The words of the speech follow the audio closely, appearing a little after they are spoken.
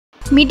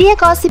Media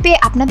গসিপে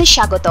আপনাদের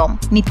স্বাগতম।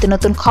 নিত্য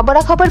নতুন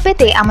খবরাখবর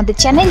পেতে আমাদের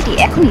চ্যানেলটি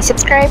এখনই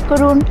সাবস্ক্রাইব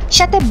করুন,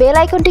 সাথে বেল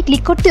আইকনটি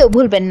ক্লিক করতেও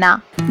ভুলবেন না।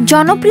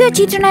 জনপ্রিয়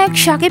চিত্রনায়ক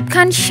শাকিব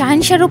খান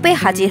শাহেনশাহ রূপে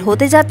হাজির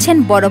হতে যাচ্ছেন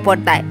বড়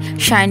পর্দায়।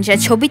 শাহেনশাহ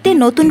ছবিতে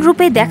নতুন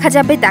রূপে দেখা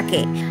যাবে তাকে।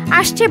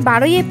 আসছে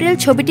 12 এপ্রিল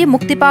ছবিটি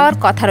মুক্তি পাওয়ার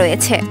কথা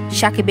রয়েছে।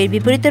 শাকিবের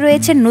বিপরীতে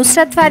রয়েছে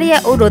নুসরাত ফারিয়া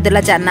ও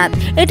রোদেলা জান্নাত।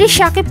 এটি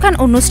শাকিব খান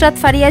ও নুসরাত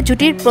ফারিয়া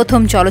জুটির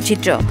প্রথম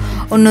চলচ্চিত্র।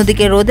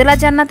 অন্যদিকে রোদেলা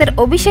জান্নাতের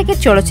অভিষেকের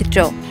চলচ্চিত্র।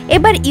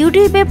 এবার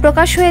ইউটিউবে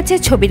প্রকাশ হয়েছে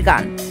ছবির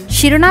গান,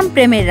 শিরোনাম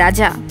প্রেমের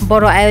রাজা।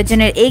 বড়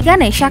আয়োজনের এই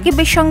গানে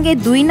শাকিবের সঙ্গে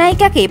দুই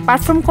নায়িকাকে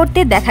পারফর্ম করতে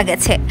দেখা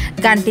গেছে।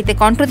 গানটিতে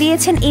কণ্ঠ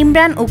দিয়েছেন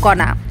ইমরান ও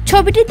কণা।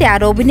 ছবিটিতে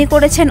আরও অভিনয়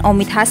করেছেন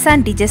অমিত হাসান,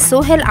 ডিজে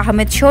সোহেল,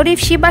 আহমেদ শরীফ,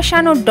 শিবা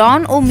শানু, ডন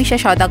ও মিশা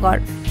সওদাগর।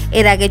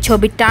 এর আগে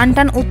ছবির টান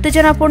টান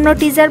উত্তেজনাপূর্ণ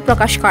টিজার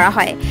প্রকাশ করা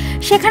হয়।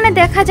 সেখানে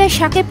দেখা যায়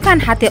শাকিব খান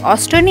হাতে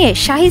অস্ত্র নিয়ে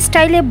শাহী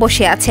স্টাইলে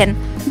বসে আছেন।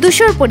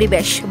 ধূসর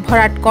পরিবেশ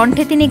ভরাট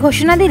কণ্ঠে তিনি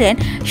ঘোষণা দিলেন,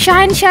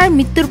 শাহেনশাহর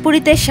মৃত্যুর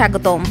পুরীতে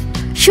স্বাগতম।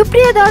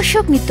 সুপ্রিয়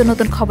দর্শক, নিত্য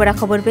নতুন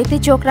খবরাখবর পেতে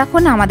চোখ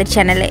রাখুন আমাদের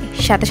চ্যানেলে।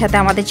 সাথে সাথে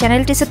আমাদের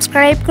চ্যানেলটি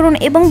সাবস্ক্রাইব করুন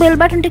এবং বেল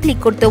বাটনটি ক্লিক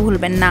করতেও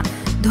ভুলবেন না।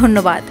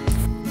 ধন্যবাদ।